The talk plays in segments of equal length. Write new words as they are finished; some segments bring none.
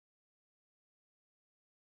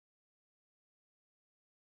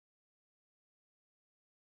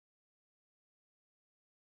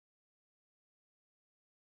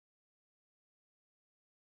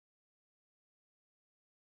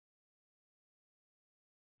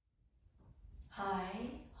Hi,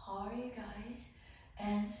 how are you guys?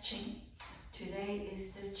 And it's Ching. Today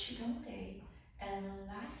is the Qigong day, and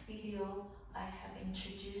the last video I have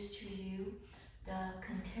introduced to you the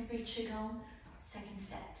contemporary Qigong second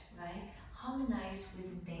set, right? Harmonize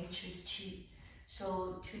with nature's Qi.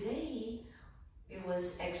 So today it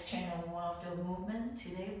was external one of the movement.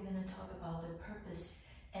 Today we're going to talk about the purpose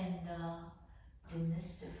and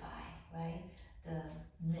demystify, right? The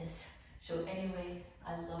myth. So anyway,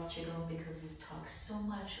 I love Qigong because it talks so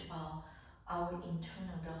much about our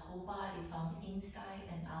internal, the whole body from inside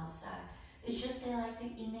and outside. It's just like the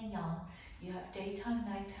yin and yang. You have daytime,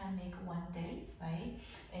 nighttime, make one day, right?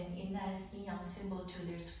 And in that yin yang symbol too,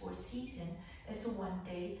 there's 4 seasons. It's one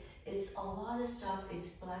day. It's a lot of stuff. It's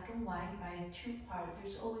black and white, right? 2 parts.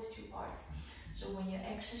 There's always 2 parts. So when you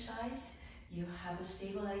exercise, you have a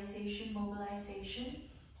stabilization, mobilization,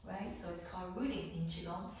 right? So it's called rooting in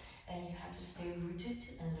Qigong. And you have to stay rooted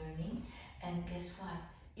and learning. And guess what?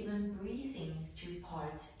 Even breathing's 2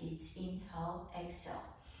 parts. It's inhale, exhale.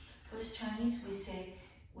 First Chinese we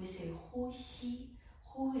say hu xi.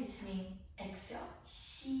 Hu is mean exhale.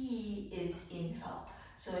 Xi is inhale.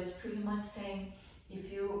 So it's pretty much saying if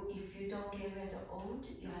you don't get rid of the old,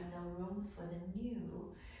 you have no room for the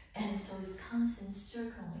new. And so it's constant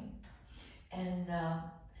circling. And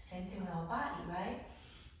same thing with our body, right?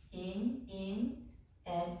 In,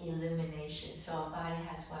 and illumination. So our body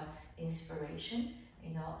has what? Inspiration,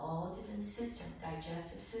 all different systems,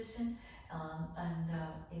 digestive system, and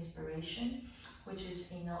inspiration, which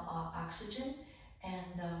is, our oxygen,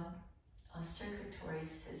 and a circulatory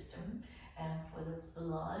system, and for the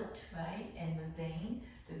blood, right, and the vein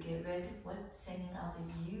to get rid of what? Sending out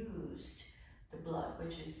the blood,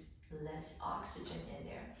 which is less oxygen in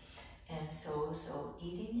there. And so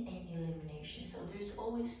eating and elimination. So there's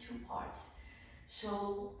always 2 parts.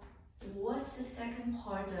 So what's the second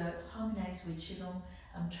part, the harmonize with Qigong,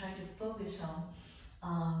 I'm trying to focus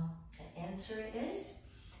on? The answer is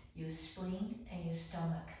your spleen and your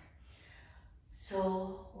stomach.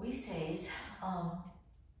 So we say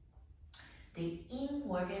the yin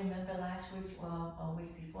organ, remember last week or a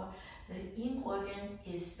week before, the yin organ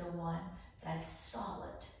is the one that's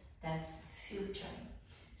solid, that's filtering.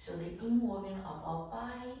 So the yin organ of our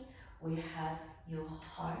body, we have your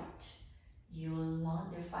heart, your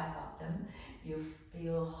lung, there are 5 of them,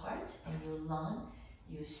 your heart and your lung,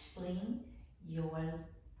 your spleen, your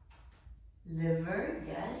liver,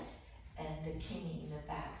 yes, and the kidney in the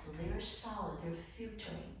back. So they're solid, they're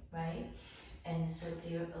filtering, right? And so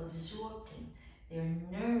they're absorbing, they're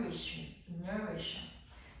nourishing.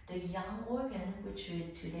 The yang organ, which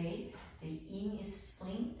is today, the yin is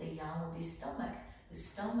spleen, the yang will be stomach. The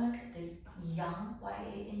stomach, the yang,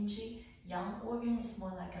 Y-A-N-G, yang organ is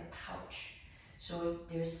more like a pouch. So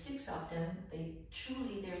there's 6 of them.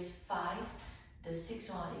 Truly there's 5. The 6th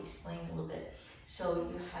one I'll explain a little bit. So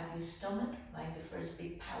you have your stomach, right? The first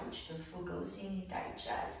big pouch, the food goes in,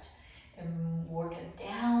 digest, and work it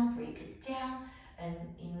down, break it down, and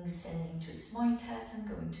send into small intestine,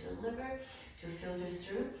 go into the liver to filter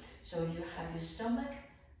through. So you have your stomach.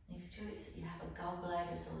 Next to it, you have a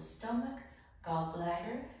gallbladder. So stomach,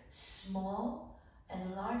 gallbladder, small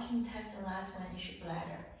and large intestine, last one is your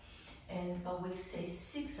bladder. But we say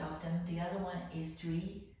 6 of them, the other one is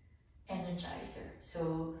 3 energizer.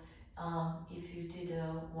 So if you did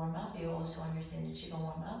a warm-up, you also understand the Qigong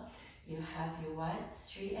warm-up. You have your what?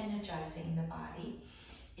 3 energizer in the body.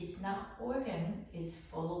 It's not organ, it's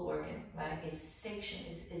full organ, right? It's section,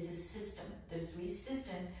 it's a system. There's 3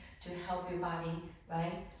 systems to help your body,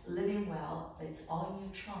 right? Living well, it's all in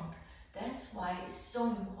your trunk. That's why it's so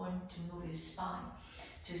important to move your spine,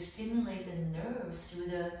 to stimulate the nerves through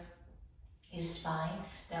your spine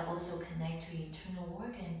that also connect to internal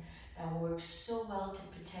organ that works so well to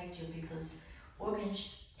protect you, because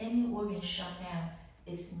any organ shut down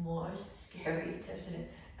is more scary,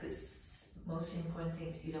 because most important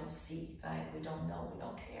things you don't see, right? We don't know, we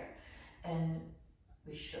don't care, and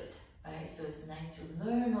we should, right? So it's nice to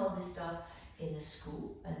learn all this stuff in the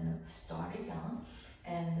school and start it young,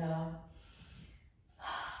 and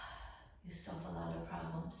you solve a lot of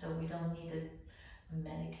problems. So we don't need the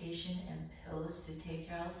medication and pills to take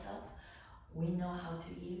care of ourselves. We know how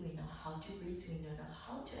to eat, we know how to breathe, we know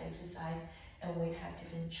how to exercise, and we have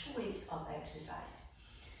different choice of exercise.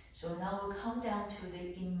 So now we'll come down to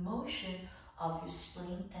the emotion of your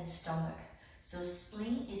spleen and stomach. So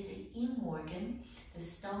spleen is the yin organ, the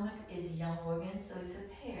stomach is yang organ, so it's a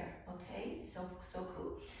pair, okay? So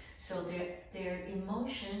cool. So their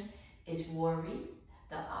emotion is worry.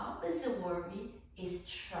 The opposite worry is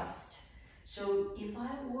trust. So if I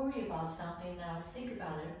worry about something, now think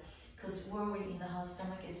about it, because worry in the whole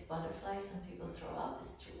stomach, it's butterflies, some people throw up,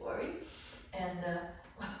 it's too worry, and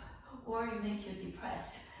worry make you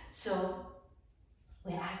depressed. So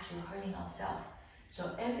we're actually hurting ourselves.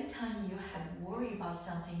 So every time you have worry about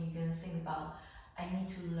something, you're gonna think about, I need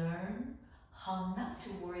to learn how not to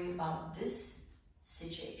worry about this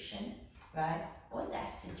situation, right? Or that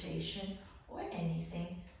situation, or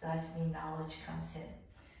anything. That's when knowledge comes in.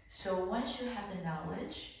 So once you have the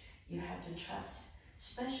knowledge, you have to trust,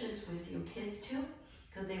 especially with your kids too,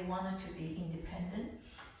 because they wanted to be independent.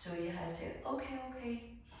 So you have to say, okay.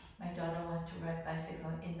 My daughter wants to ride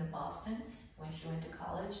bicycle in the Boston when she went to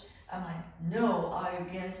college. I'm like, no, I'm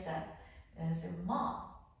against that. And I said, Mom,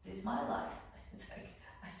 it's my life. It's like,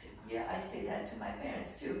 I said, yeah, I say that to my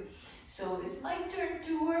parents too. So it's my turn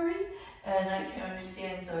to worry, and I can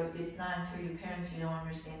understand. So it's not until your parents, you don't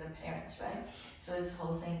understand the parents, right? So it's the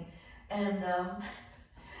whole thing. And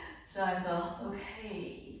so I go,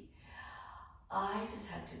 okay, I just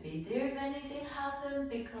have to be there if anything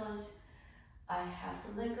happens, because I have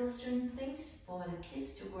to let go of certain things for the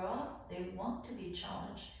kids to grow up. They want to be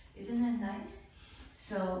challenged. Isn't that nice?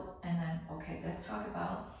 So, and then, okay, let's talk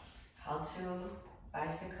about how to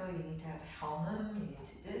bicycle. You need to have a helmet, you need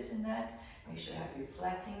to this and that. Make sure you have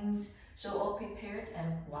reflectings. So all prepared,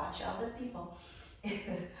 and watch other people.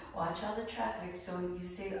 Watch out the traffic. So you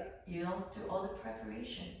say, you don't do all the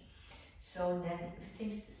preparation. So then if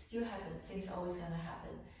things still happen, things are always gonna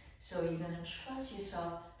happen. So you're gonna trust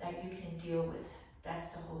yourself that you can deal with.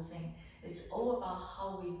 That's the whole thing. It's all about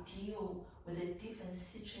how we deal with a different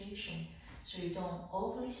situation. So you don't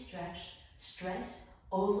overly stress,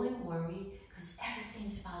 overly worry, because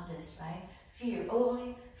everything's about this, right? Fear,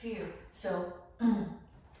 overly fear. So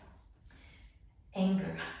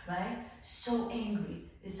anger, right? So angry.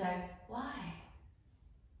 It's like, why?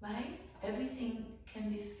 Right? Everything can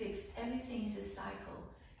be fixed. Everything is a cycle.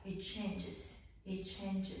 It changes, and it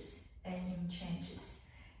changes.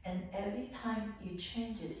 And every time it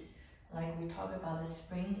changes, like we talk about the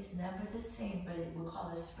spring, it's never the same, but we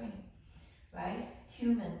call it spring, right?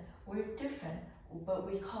 Human, we're different,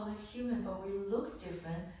 but we call it human, but we look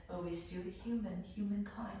different, but we're still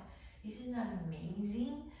humankind. Isn't that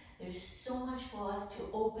amazing? There's so much for us to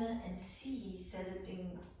open and see instead of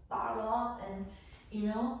being bottled up and, you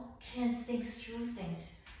know, can't think through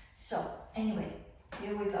things. So anyway,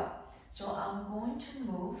 here we go. So I'm going to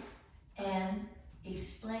move and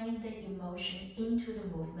explain the emotion into the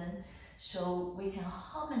movement so we can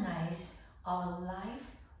harmonize our life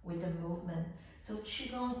with the movement. So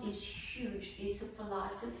Qigong is huge. It's a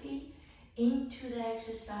philosophy into the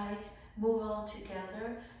exercise, move all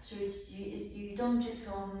together. So you don't just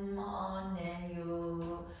go on and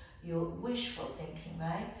you're wishful thinking,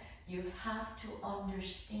 right? You have to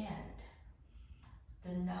understand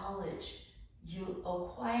the knowledge. You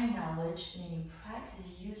acquire knowledge and you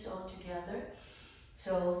practice, use all together.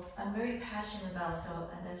 So I'm very passionate about,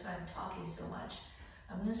 and that's why I'm talking so much.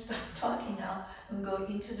 I'm gonna stop talking now and go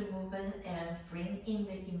into the movement and bring in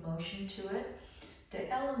the emotion to it. The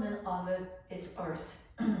element of it is earth.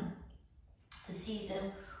 The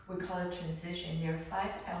season, we call it transition. There are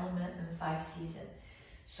 5 elements and 5 seasons.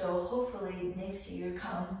 So hopefully next year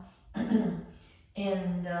come,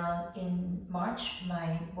 and in March,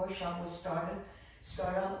 my workshop will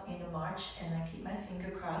start up in March, and I keep my finger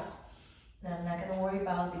crossed. And I'm not gonna worry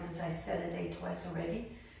about it because I set a date twice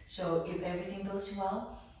already. So if everything goes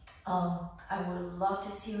well, I would love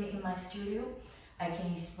to see you in my studio. I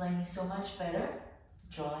can explain so much better,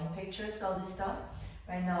 drawing pictures, all this stuff.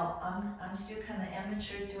 Right now, I'm still kind of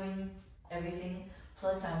amateur doing everything.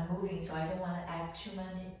 Plus I'm moving, so I don't want to add too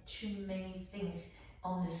many things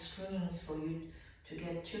on the screens for you to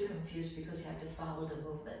get too confused because you have to follow the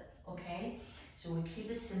movement, okay? So we keep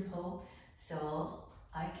it simple. So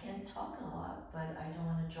I can talk a lot, but I don't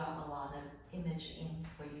want to drop a lot of image in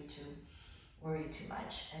for you to worry too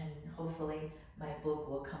much. And hopefully my book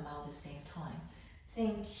will come out at the same time.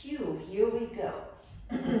 Thank you. Here we go.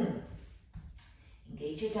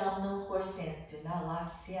 Engage your abdominal horse stance. Do not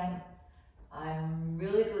lock. See, I'm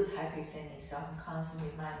really good at hyperextending, so I'm constantly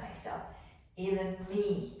remind myself. Even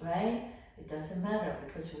me, right? It doesn't matter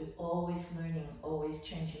because we're always learning, always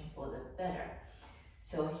changing for the better.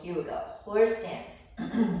 So here we go. Horse stance.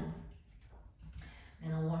 I'm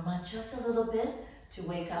gonna warm up just a little bit to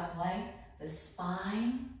wake up, right? The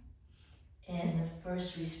spine and the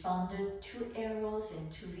first responder, 2 arrows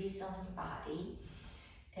and 2 V's on the body.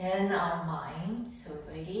 And our mind, so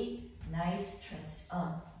ready, nice,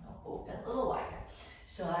 open a little wider.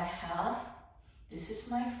 So I have, this is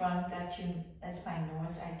my front, that's my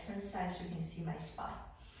nose. I turn sides so you can see my spine.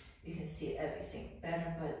 You can see everything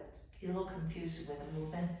better, but you're a little confused with the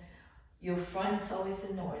movement. Your front is always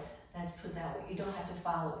the north. Let's put that way. You don't have to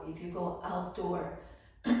follow. If you go outdoor,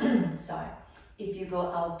 sorry. If you go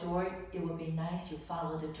outdoor, it would be nice you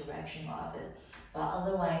follow the direction of it. But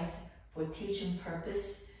otherwise, for teaching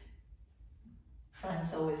purpose,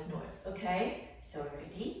 front's always north. Okay? So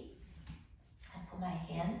ready? I put my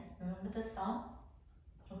hand, remember the thumb?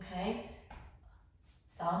 Okay?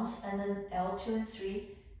 Thumbs and then L2 and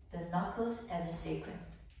 3, the knuckles at the sacrum.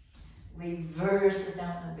 Reverse the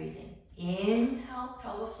downward breathing. Inhale,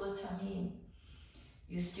 pelvic floor, tummy in.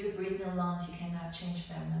 You still breathe in the lungs, you cannot change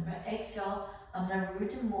that. Remember, exhale, I'm not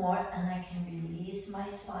rooting more and I can release my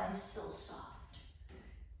spine so soft.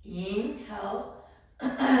 Inhale,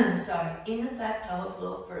 sorry, in the thigh, pelvic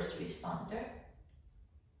floor, first responder.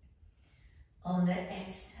 On the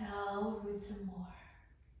exhale, root more.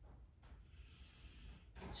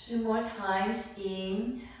 2 more times,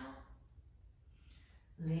 inhale.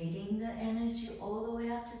 Leading the energy all the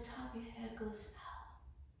way up to top, your head goes out.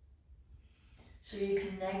 So you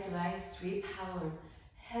connect, right? 3 powered,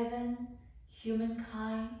 heaven,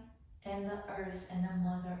 humankind, and the earth, and the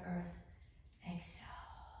Mother Earth. Exhale.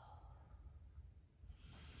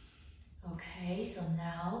 Okay, so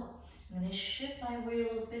now I'm going to shift my weight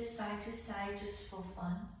a little bit side to side just for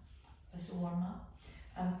fun, as a warm up.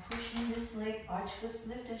 I'm pushing this leg, arch foot,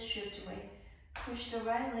 lift and shift weight. Push the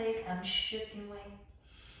right leg, I'm shifting weight.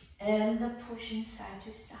 And the pushing side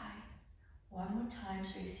to side. One more time,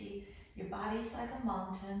 so you see your body's like a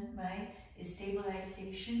mountain, right? It's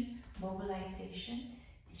stabilization, mobilization.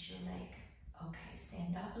 It's your leg. Okay,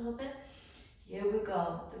 stand up a little bit. Here we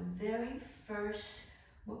go. The very first,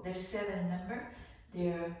 there's 7, remember?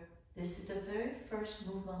 This is the very first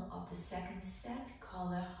movement of the second set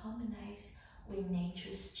called Harmonize with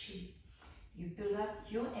Nature's Qi. You build up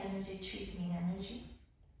your energy, Qi's mean energy.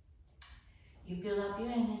 You build up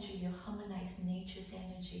your energy, you harmonize nature's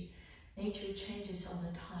energy. Nature changes all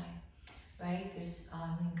the time, right? There's,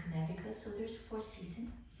 in Connecticut, so there's 4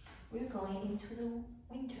 seasons. We're going into the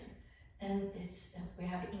winter. And we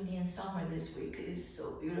have Indian summer this week. It's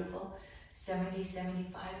so beautiful. 70,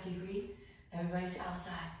 75 degrees. Everybody's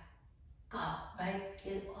outside. Go, right?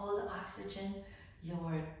 Get all the oxygen,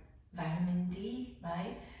 your vitamin D,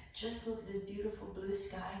 right? Just look at the beautiful blue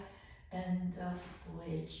sky and the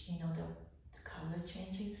foliage, you know, the color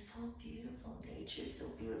changing, so beautiful. Nature is so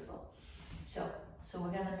beautiful. So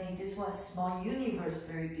we're gonna make this one small universe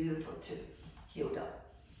very beautiful too. Here we go.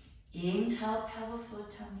 Inhale, pelvic floor,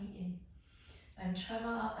 tummy in. And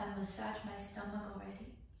travel up and massage my stomach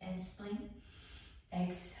already and spleen.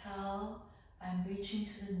 Exhale, I'm reaching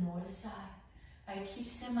to the north side. I keep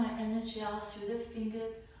sending my energy out through the finger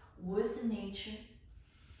with the nature.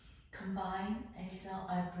 Combine, exhale,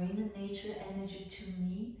 I bring the nature energy to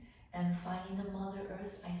me. And finding the Mother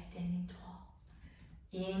Earth, I standing tall.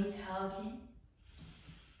 Inhale again.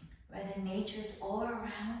 Right, the nature's all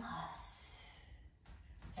around us.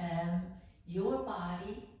 And your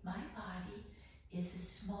body, my body, is a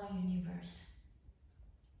small universe.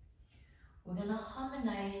 We're gonna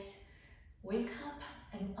harmonize, wake up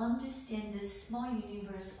and understand this small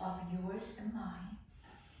universe of yours and mine.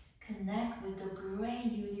 Connect with the great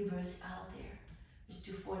universe out there. Let's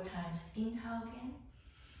do 4 times. Inhale again.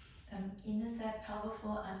 In the thigh, pelvic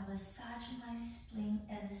floor, I'm massaging my spleen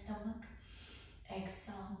and the stomach.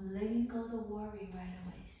 Exhale, I'm letting go the worry right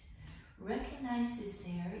away. Recognize it's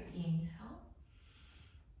there. Inhale.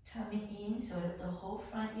 Tummy in, so the whole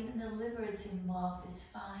front, even the liver is involved, it's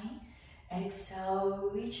fine. Exhale,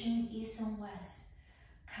 reaching east and west.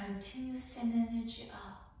 Continue send energy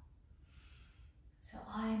up. So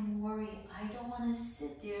I'm worried. I don't want to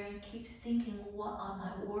sit there and keep thinking, what am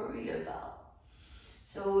I worried about?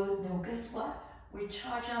 So no, guess what? We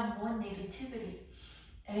charge out more negativity.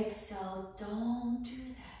 Exhale, don't do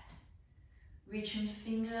that. Reaching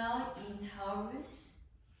finger out, inhale, wrist.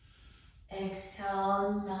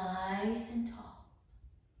 Exhale, nice and tall.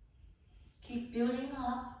 Keep building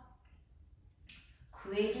up.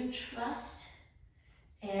 Creating trust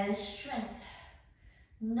and strength.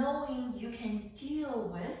 Knowing you can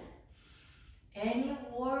deal with any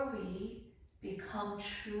worry become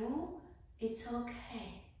true. It's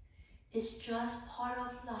okay. It's just part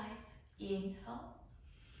of life. Inhale.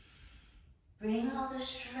 Bring out the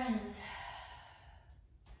strength.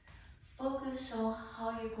 Focus on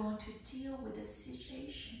how you're going to deal with the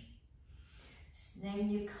situation. Then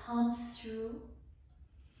you come through.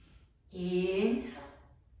 Inhale.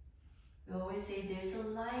 We always say there's a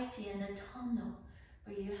light in the tunnel,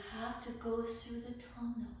 but you have to go through the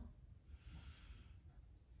tunnel.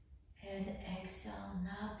 And exhale,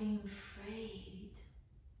 not being afraid.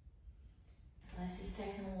 So that's the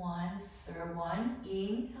second one. Third one,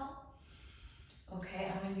 inhale.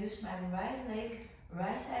 Okay, I'm gonna use my right leg,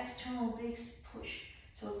 right side external obliques, push.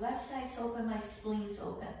 So left side's open, my spleen's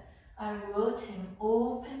open. I rotate,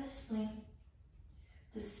 open the spleen.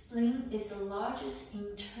 The spleen is the largest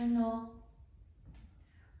internal,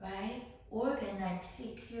 right, organ I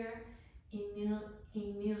take care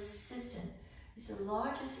immune system. It's the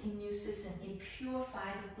largest immune system. It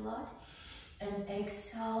purifies the blood. And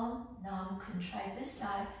exhale. Now I'm contract this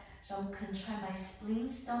side. So I'm contract my spleen,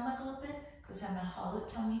 stomach a little bit because I'm a hollow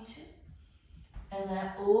tummy too. And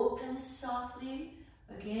I open softly.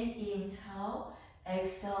 Again, inhale.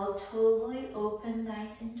 Exhale, totally open,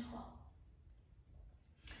 nice and tall.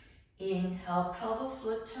 Inhale, pelvic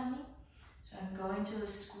floor tummy. So I'm going to a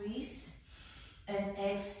squeeze. And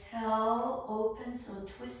exhale, open. So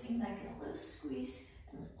twisting like a little squeeze.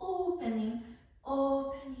 And opening,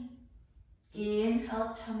 opening.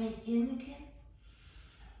 Inhale, tummy in again.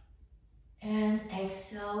 And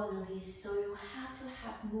exhale, release. So you have to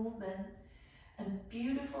have movement and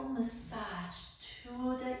beautiful massage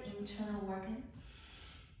to the internal organ.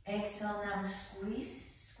 Exhale, now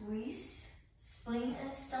squeeze, squeeze, spleen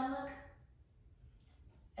and stomach.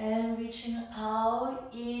 And reaching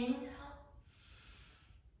out, inhale.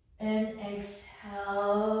 And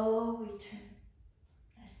exhale, return.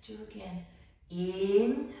 Let's do again.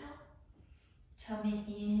 Inhale. Tummy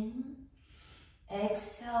in.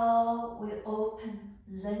 Exhale, we open,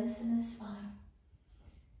 lengthen the spine.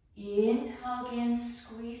 Inhale again,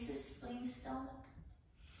 squeeze the spleen, stomach.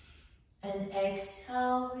 And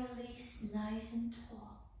exhale, release, nice and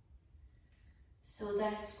tall. So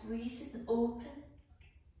that squeeze and open.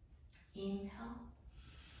 Inhale.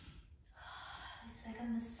 It's like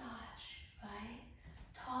a massage, right?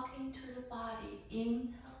 Talking to the body.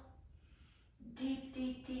 Inhale. Deep,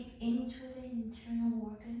 deep, deep into the internal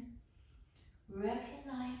organ.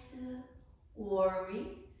 Recognize the worry.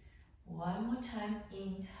 One more time.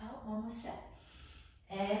 Inhale. One more set.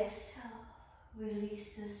 Exhale.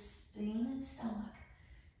 Release the spleen and stomach.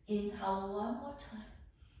 Inhale one more time.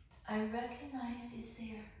 I recognize it's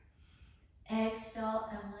there. Exhale.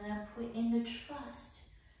 And when I put in the trust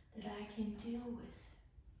that I can deal with.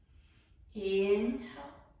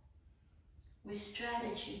 Inhale. With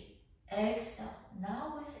strategy. Exhale,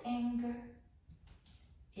 now with anger.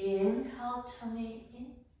 Inhale, tummy in.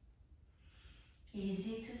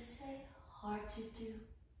 Easy to say, hard to do,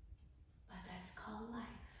 but that's called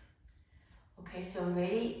life. Okay, so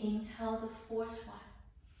ready? Inhale the fourth one.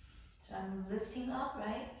 So I'm lifting up,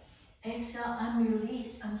 right? Exhale, I'm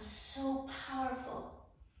released. I'm so powerful.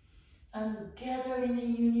 I'm gathering the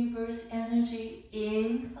universe energy.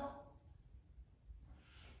 Inhale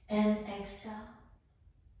and exhale.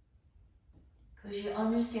 Because you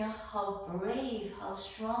understand how brave, how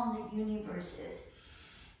strong the universe is,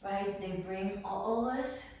 right? They bring all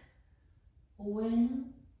this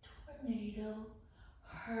wind, tornado,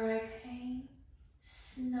 hurricane,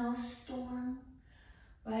 snowstorm,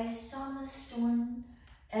 right? Thunderstorm,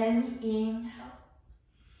 and inhale.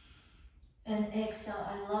 And exhale,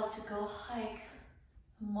 I love to go hike.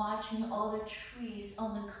 I'm watching all the trees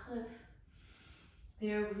on the cliff.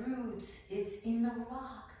 Their roots, it's in the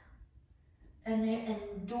rock. And they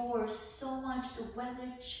endure so much the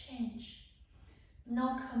weather change.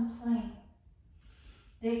 No complaint.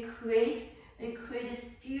 They create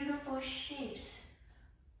these beautiful shapes,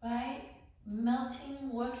 right?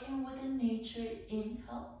 Melting, working with the nature.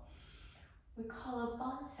 Inhale. We call it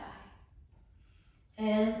bonsai.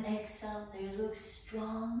 And exhale, they look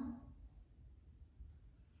strong.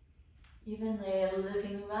 Even they are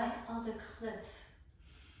living right on the cliff.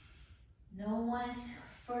 No one's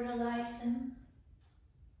fertilize them.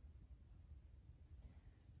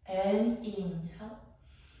 And inhale.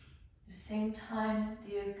 At the same time,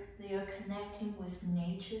 they are connecting with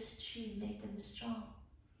nature's chi, make them strong.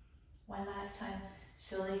 One last time,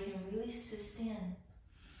 so they can really sustain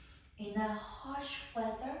in that harsh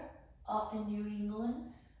weather of the New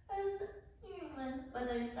England. And New England,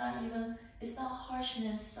 weather is it's not harsher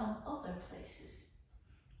than some other places.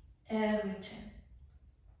 And return.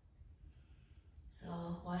 So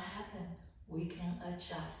what happened? We can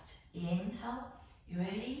adjust. Inhale. You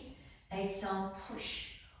ready? Exhale, push.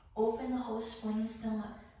 Open the whole spleen, stomach.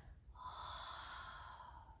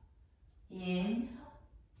 Inhale.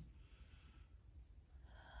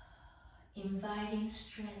 Inviting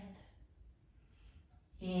strength.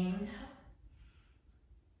 Inhale.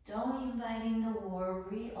 Don't inviting the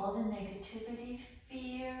worry, all the negativity,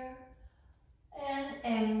 fear, and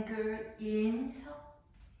anger. Inhale.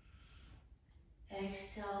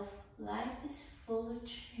 Exhale. Life is full of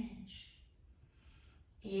change.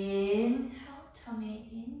 Inhale, tummy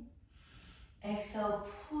in. Exhale,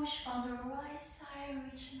 push from the right side,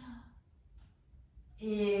 reaching up.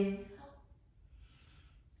 Inhale.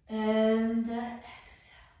 And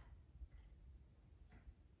exhale.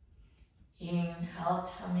 Inhale,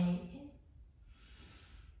 tummy in.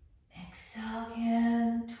 Exhale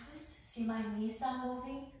again, twist. See my knees not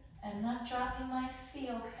moving? I'm not dropping my feet,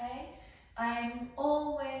 okay? I'm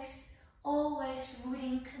always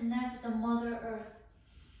rooting, connect with the Mother Earth.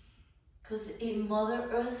 Because Mother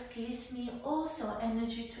Earth gives me also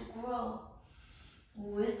energy to grow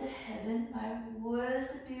with the heaven, right?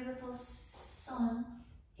 With the beautiful sun.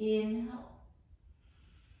 Inhale.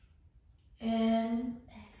 And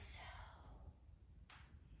exhale.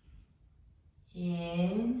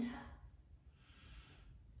 Inhale.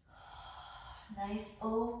 Nice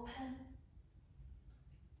open.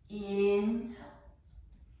 Inhale.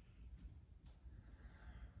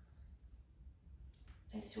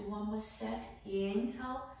 Let's do one more set.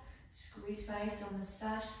 Inhale. Squeeze right, so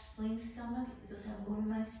massage spleen stomach because I'm moving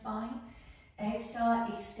my spine. Exhale,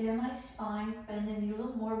 extend my spine, bend the knee a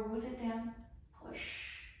little more, root it down,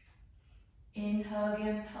 push. Inhale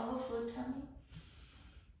again, powerful tummy.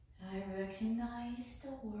 I recognize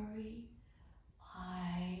the worry.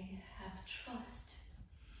 I have trust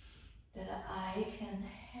that I can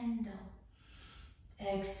handle.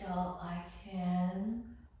 Exhale, I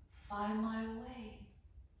can find my way.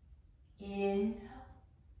 Inhale.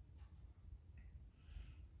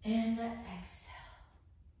 And exhale.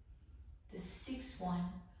 The sixth one.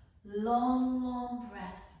 Long, long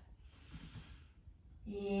breath.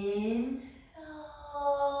 Inhale.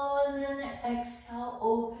 And then exhale.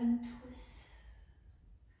 Open twist.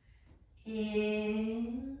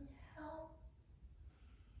 Inhale.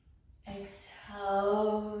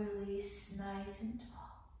 Exhale. Release nice and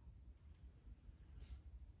tall.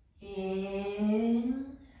 Inhale.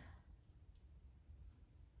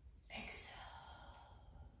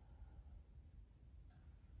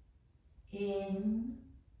 In,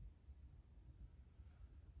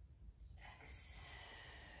 exhale.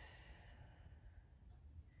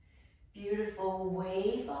 Beautiful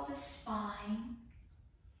wave of the spine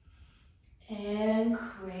and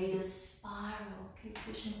create a spiral. Keep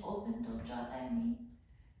pushing open, don't drop that knee.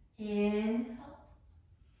 Inhale.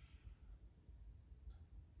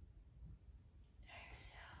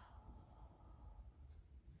 Exhale.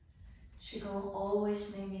 Qigong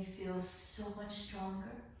always made me feel so much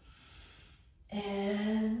stronger.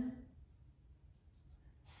 And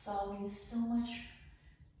solving so much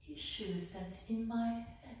issues that's in my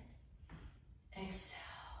head. Exhale.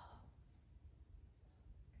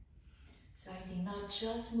 So I did not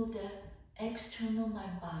just move the external my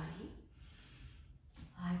body.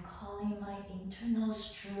 I'm calling my internal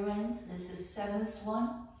strength. This is seventh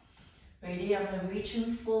one. Ready? I'm gonna reach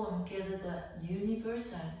in forward and gather the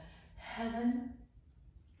universe and heaven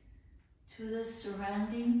to the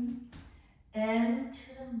surrounding and to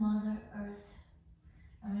the Mother Earth.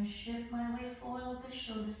 I'm going to shift my way forward a little bit,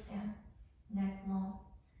 shoulders down, neck long.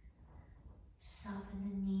 Soften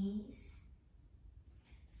the knees.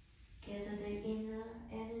 Gather the inner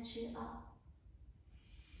energy up.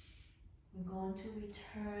 We're going to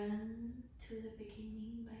return to the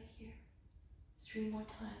beginning right here. 3 more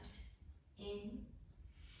times. In.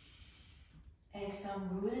 Exhale,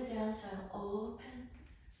 root it down so I open.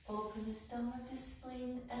 Open the stomach, the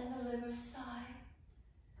spleen, and the liver side.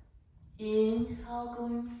 Inhale,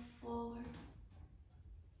 going forward.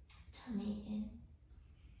 Tummy in.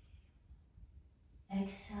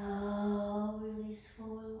 Exhale, release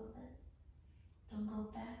forward a little bit. Don't go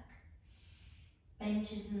back.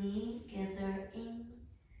 Bend your knee, gather in.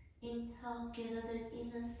 Inhale, gather the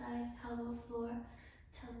inner thigh, pelvic floor,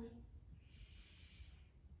 tummy.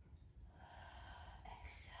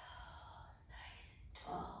 Exhale, nice and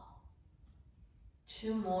tall.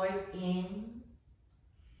 2 more in.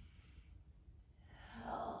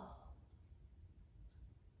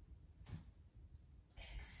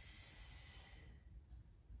 Exhale.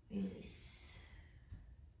 Release.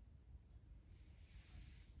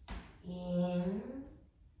 In.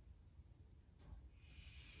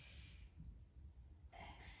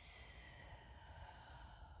 Exhale.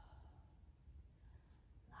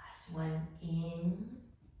 Last one in.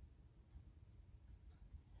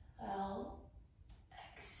 Out.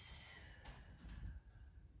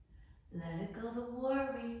 Let it go, the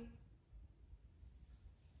worry.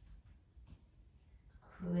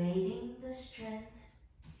 Creating the strength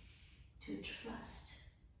to trust.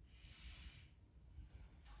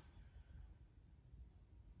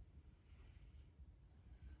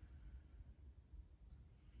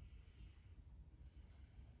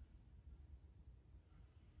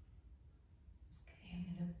 Okay, I'm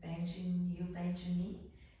going to bend your knee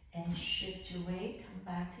and shift your weight. Come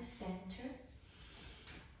back to center.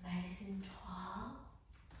 Nice and tall.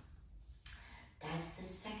 That's the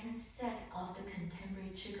second set of the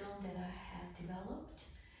contemporary Qigong that I have developed.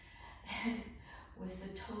 And with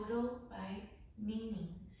the total, right, meaning.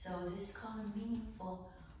 So this is called a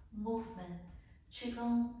meaningful movement.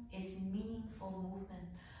 Qigong is meaningful movement.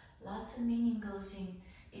 Lots of meaning goes in.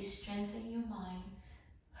 It strengthens your mind.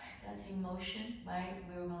 That's emotion, right?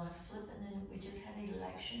 We're gonna flip, and then we just had an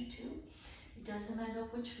election too. It doesn't matter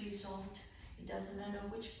which result. It doesn't matter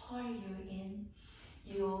which party you're in.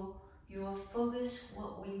 You'll focus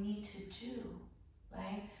what we need to do,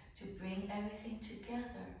 right? To bring everything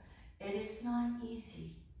together. It is not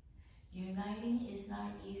easy. Uniting is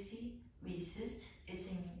not easy. Resist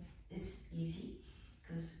is easy,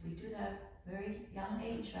 because we do that very young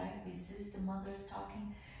age, right? Resist the mother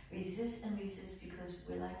talking. Resist and resist because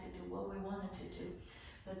we like to do what we wanted to do.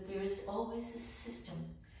 But there's always a system.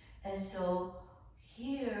 And so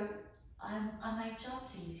here, my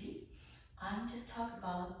job's easy. I'm just talking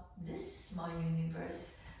about this small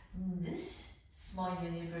universe, this small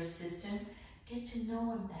universe system. Get to know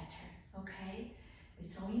them better, okay?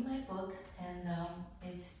 It's only my book, and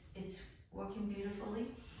it's working beautifully.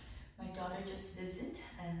 My daughter just visited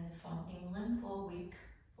and from England for a week,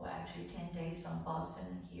 or actually 10 days from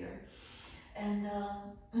Boston here. And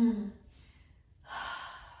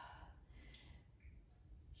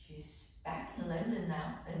she's back in London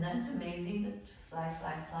now, and that's amazing. Fly,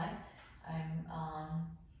 fly, fly.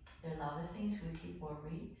 There are a lot of things we keep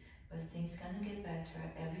worried, but things gonna get better.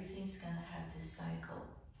 Everything's gonna have this cycle.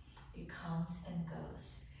 It comes and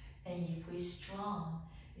goes. And if we're strong,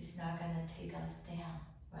 it's not gonna take us down,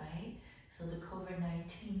 right? So the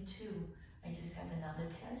COVID-19 too, I just have another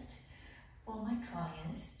test for my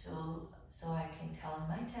clients so I can tell them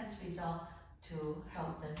my test result to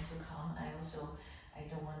help them to come. I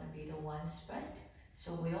don't want to be the one spread.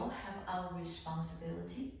 So we all have our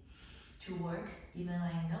responsibility to work, even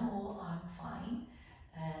I know I'm fine,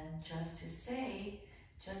 and just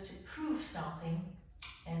to prove something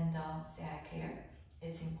and say I care,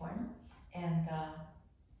 it's important. And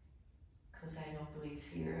because I don't believe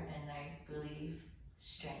fear, and I believe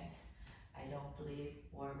strength. I don't believe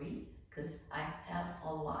worry, because I have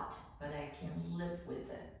a lot, but I can live with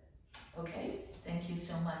it. Okay? Thank you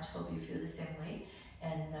so much. Hope you feel the same way.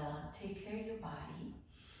 And take care of your body.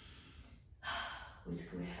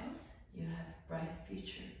 With good health, you have a bright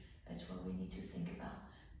future. That's what we need to think about.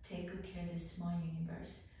 Take good care of this small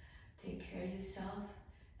universe. Take care of yourself,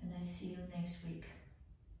 and I see you next week.